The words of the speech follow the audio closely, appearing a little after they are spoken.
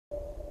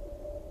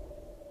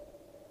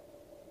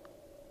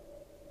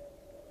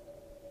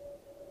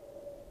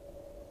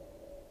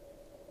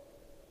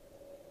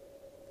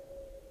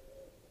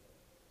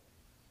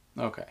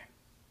Okay,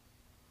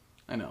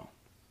 I know.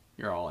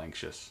 You're all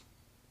anxious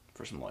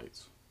for some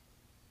lights.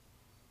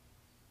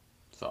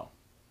 So,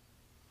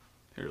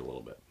 here's a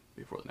little bit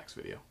before the next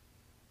video.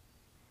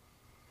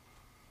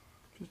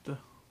 Just a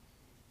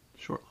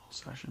short little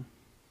session.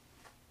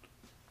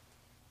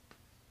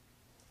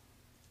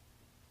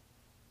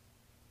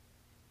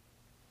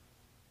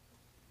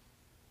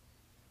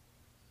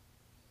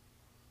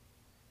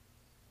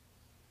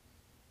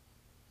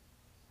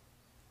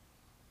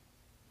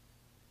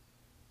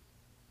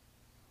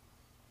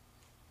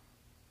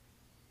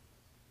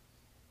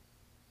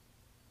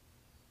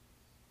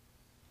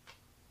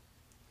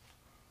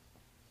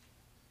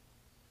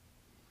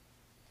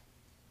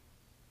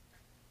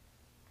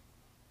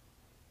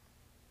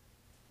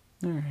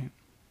 Alright,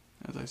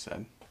 as I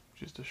said,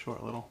 just a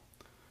short little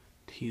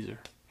teaser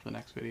for the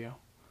next video.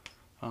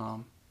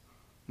 Now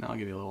I'll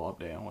give you a little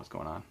update on what's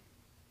going on.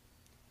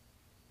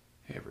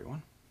 Hey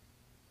everyone,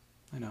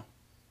 I know,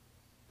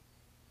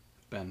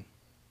 it's been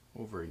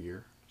over a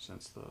year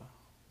since the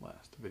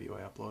last video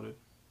I uploaded.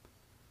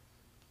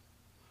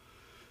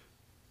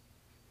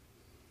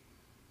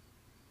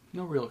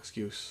 No real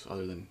excuse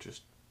other than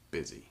just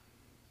busy,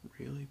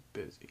 really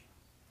busy.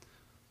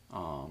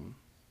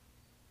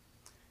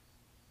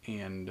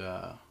 And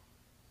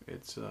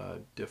it's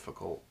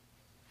difficult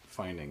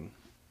finding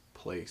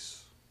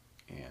place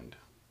and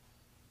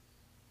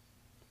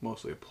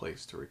mostly a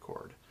place to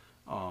record.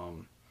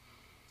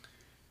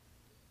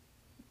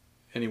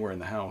 Anywhere in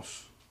the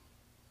house,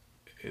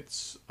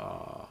 it's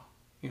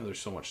there's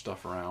so much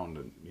stuff around,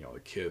 and the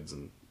kids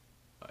and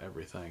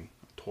everything,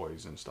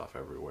 toys and stuff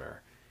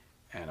everywhere,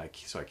 and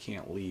so I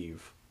can't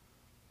leave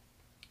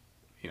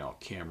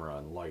camera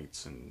and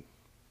lights and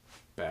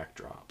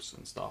backdrops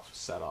and stuff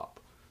set up.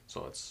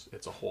 So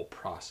it's a whole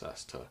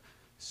process to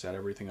set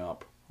everything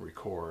up,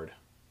 record,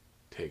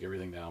 take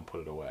everything down,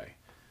 put it away.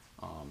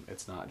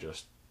 It's not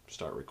just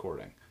start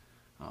recording.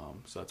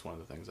 So that's one of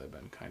the things I've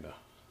been kind of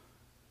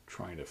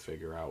trying to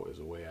figure out, is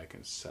a way I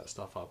can set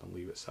stuff up and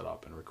leave it set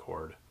up and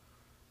record.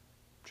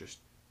 Just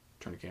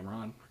turn the camera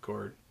on,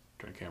 record,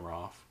 turn the camera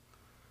off,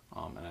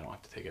 and I don't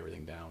have to take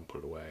everything down, put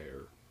it away,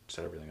 or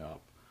set everything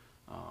up.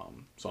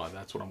 So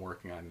that's what I'm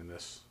working on in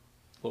this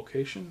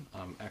location.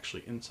 I'm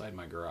actually inside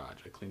my garage.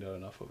 I cleaned out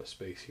enough of a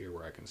space here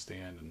where I can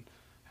stand and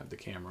have the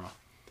camera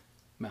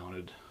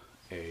mounted.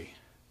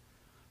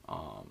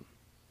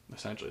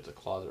 Essentially it's a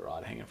closet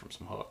rod hanging from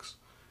some hooks,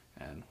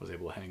 and was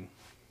able to hang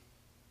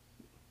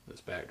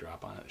this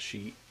backdrop on a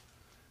sheet.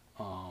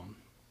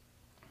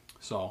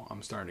 So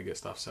I'm starting to get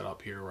stuff set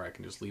up here where I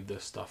can just leave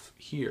this stuff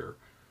here,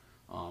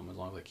 as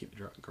long as I keep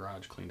the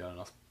garage cleaned out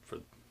enough for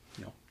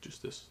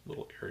just this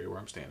little area where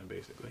I'm standing,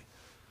 basically.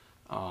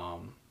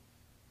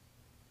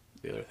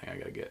 The other thing I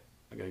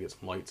gotta get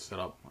some lights set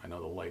up. I know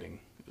the lighting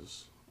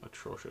is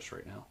atrocious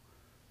right now.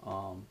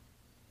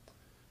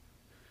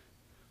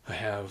 I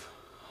have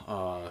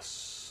I'm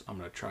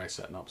gonna try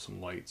setting up some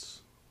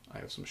lights. I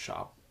have some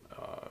shop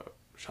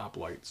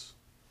lights,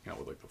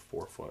 with like the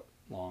 4-foot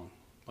long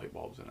light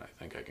bulbs, and I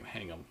think I can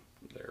hang them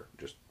there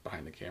just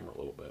behind the camera a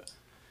little bit,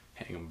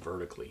 hang them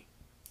vertically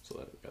so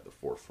that I've got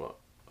the 4-foot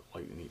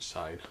light in each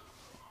side.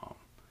 I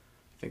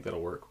think that'll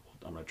work.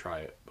 I'm gonna try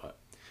it, but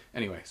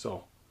anyway,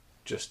 so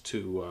just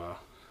to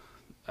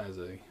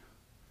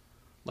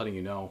letting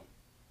you know,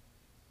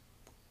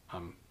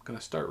 I'm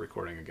gonna start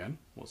recording again.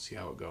 We'll see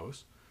how it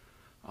goes.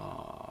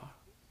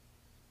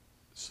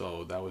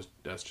 So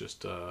that's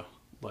just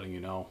letting you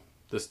know.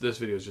 This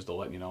video is just to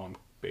let you know I'm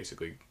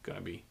basically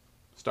gonna be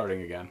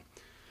starting again.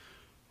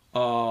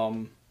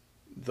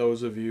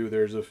 Those of you,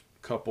 there's a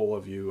couple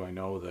of you I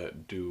know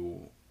that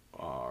do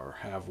or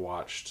have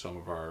watched some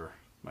of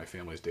my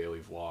family's daily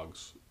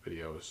vlogs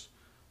videos.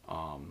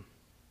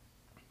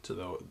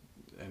 So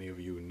any of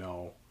you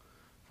know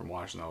from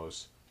watching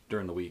those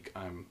during the week,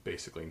 I'm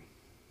basically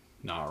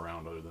not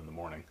around other than the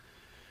morning,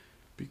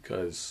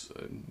 because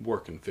I'm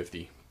working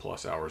 50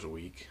 plus hours a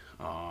week.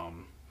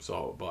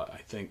 But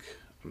I think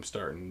I'm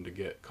starting to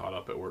get caught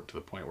up at work to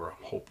the point where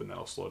I'm hoping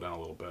that'll slow down a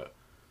little bit.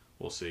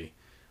 We'll see.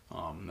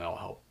 That'll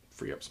help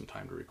free up some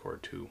time to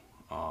record too.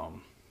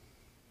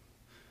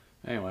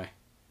 Anyway,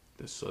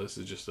 this is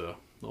just a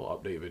little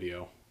update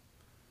video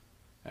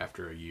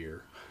after a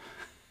year.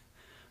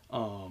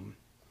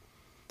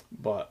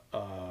 But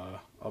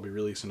I'll be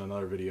releasing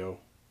another video,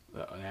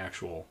 an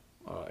actual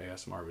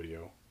ASMR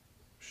video,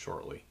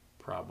 shortly,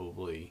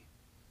 probably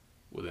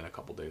within a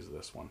couple days of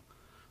this one,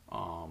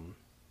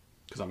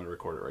 because I'm gonna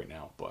record it right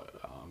now. But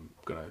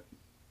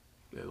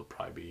it'll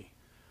probably be,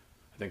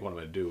 I think what I'm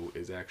gonna do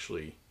is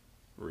actually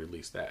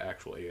release that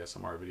actual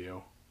ASMR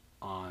video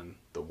on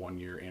the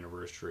 1-year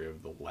anniversary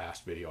of the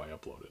last video I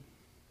uploaded.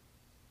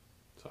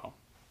 So,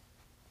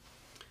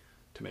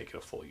 to make it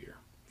a full year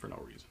for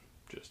no reason,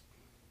 just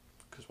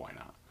because why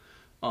not?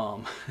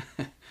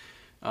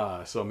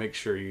 So make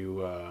sure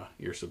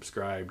you're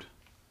subscribed,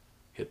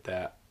 hit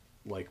that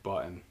like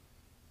button,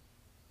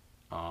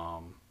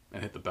 and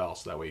hit the bell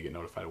so that way you get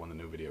notified when the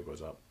new video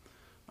goes up.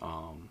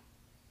 I'm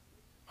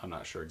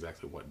not sure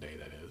exactly what day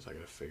that is. I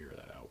gotta figure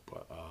that out.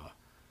 But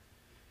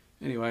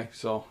Anyway,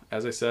 so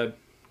as I said,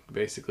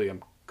 basically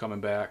I'm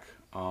coming back.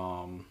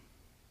 I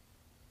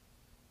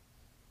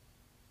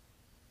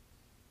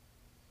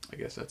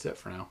guess that's it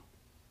for now.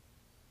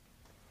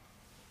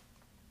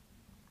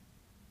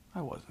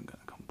 I wasn't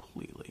going to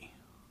completely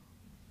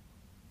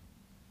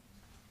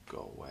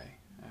go away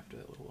after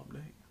that little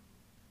update.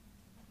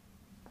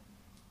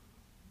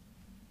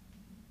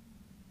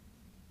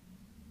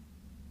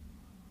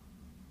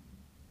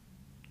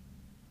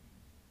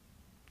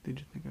 Did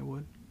you think I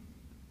would?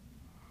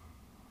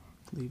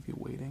 Leave you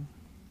waiting?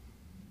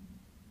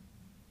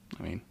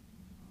 I mean,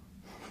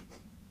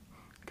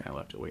 kind of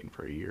left you waiting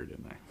for a year,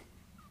 didn't I?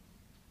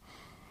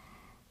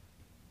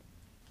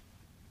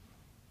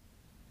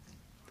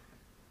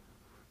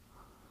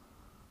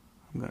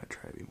 I'm going to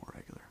try to be more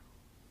regular.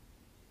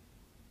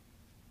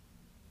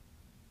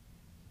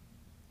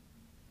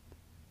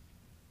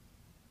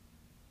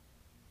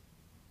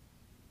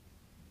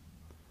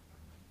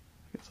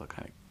 I guess I'll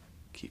kind of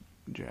keep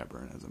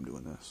jabbering as I'm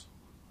doing this.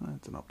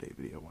 It's an update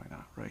video, why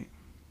not, right?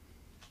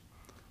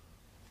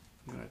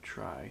 I'm going to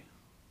try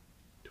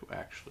to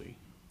actually,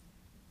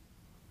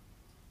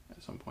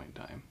 at some point in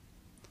time,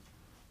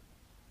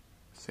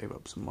 save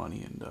up some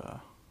money and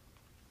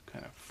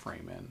kind of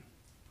frame in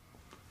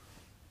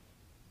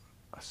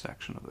a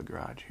section of the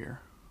garage here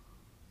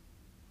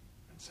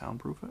and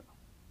soundproof it,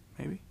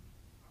 maybe.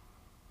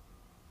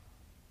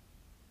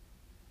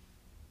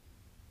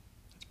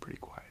 It's pretty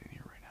quiet in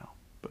here right now,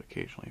 but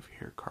occasionally if you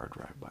hear a car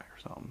drive by or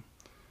something,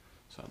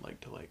 so I'd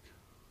like to kind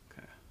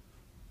of,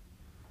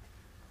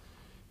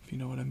 if you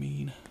know what I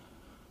mean,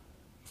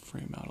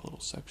 frame out a little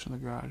section of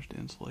the garage to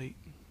insulate.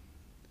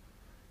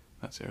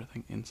 That's the other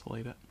thing,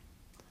 insulate it.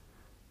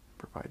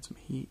 Provide some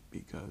heat,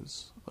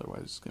 because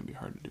otherwise it's going to be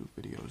hard to do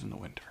videos in the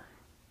winter.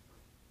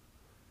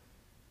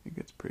 It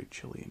gets pretty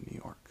chilly in New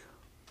York.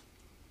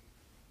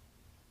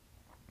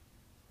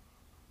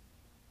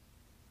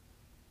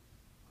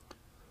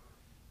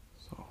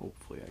 So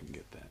hopefully I can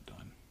get that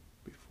done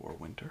before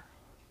winter.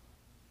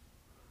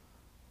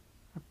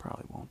 I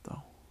probably won't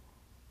though.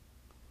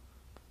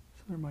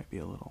 So there might be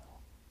a little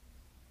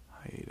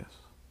hiatus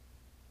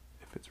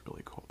if it's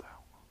really cold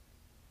out.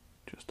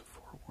 Just to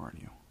forewarn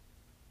you.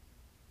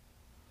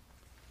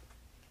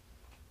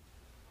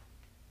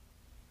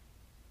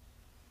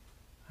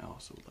 I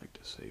also would like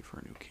to save for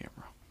a new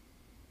camera.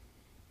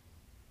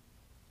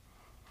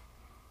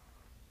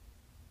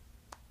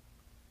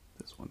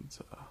 This one's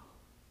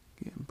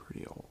getting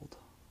pretty old.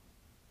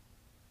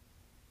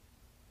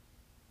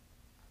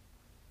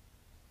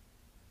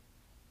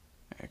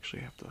 I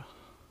actually have to,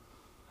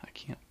 I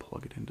can't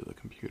plug it into the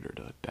computer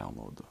to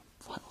download the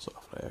files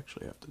off. I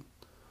actually have to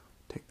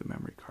take the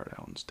memory card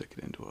out and stick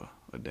it into a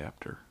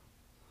adapter.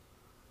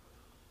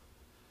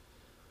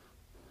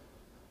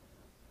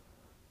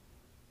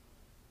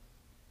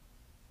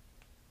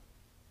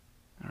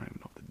 I don't even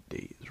know if the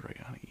date is right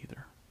on it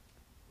either,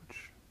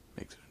 which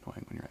makes it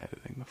annoying when you're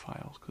editing the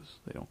files because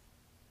they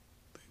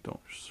don't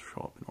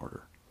show up in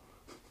order.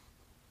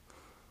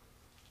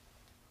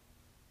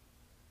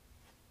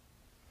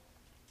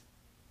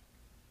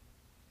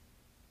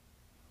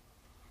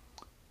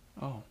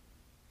 Oh,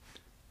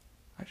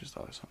 I just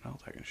thought of something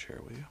else I can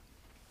share with you.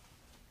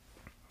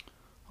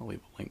 I'll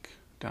leave a link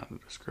down in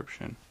the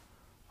description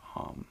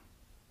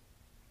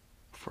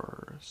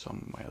for some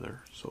of my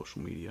other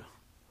social media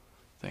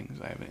things.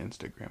 I have an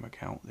Instagram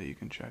account that you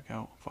can check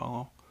out,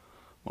 follow.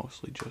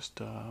 Mostly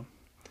just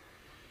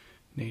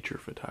nature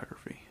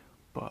photography.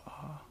 But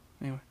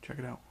anyway, check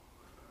it out.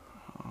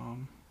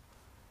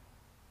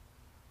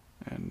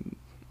 And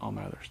all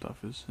my other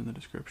stuff is in the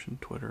description,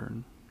 Twitter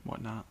and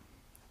whatnot.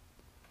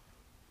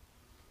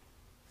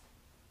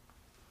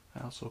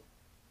 I also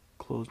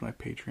closed my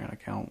Patreon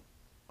account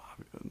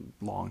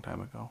a long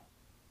time ago.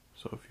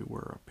 So if you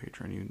were a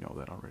patron, you know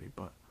that already,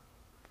 but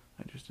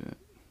I just didn't.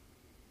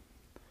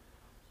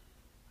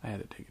 I had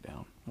to take it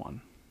down.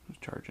 One, I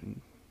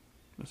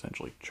was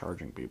essentially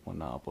charging people and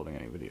not uploading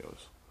any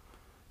videos.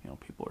 You know,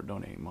 people are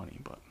donating money,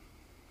 but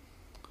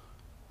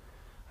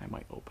I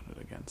might open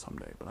it again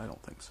someday, but I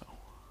don't think so.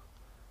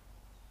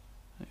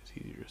 It's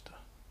easier just to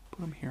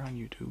put them here on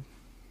YouTube.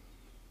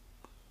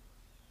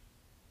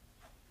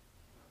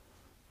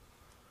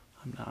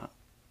 I'm not,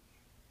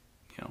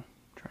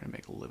 trying to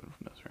make a living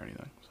from this or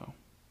anything, so.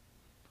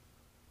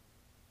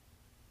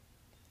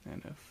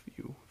 And if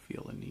you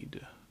feel a need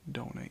to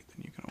donate,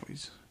 then you can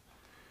always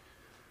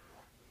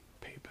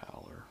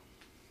PayPal or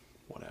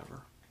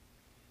whatever.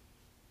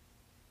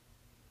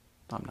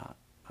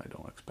 I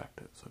don't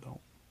expect it, so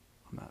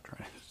I'm not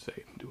trying to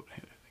say do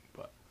anything,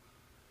 but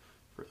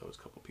for those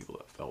couple people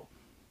that felt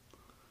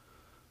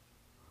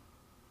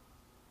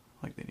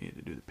like they needed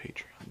to do the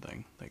Patreon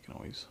thing, they can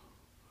always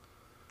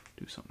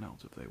do something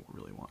else if they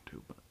really want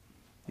to, but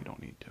you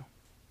don't need to.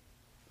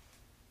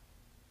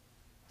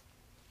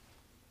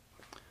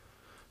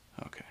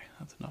 Okay,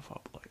 that's enough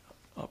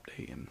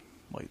update and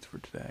lights for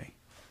today.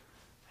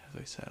 As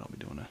I said, I'll be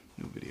doing a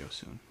new video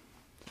soon.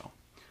 So,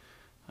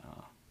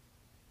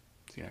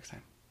 see you next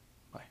time.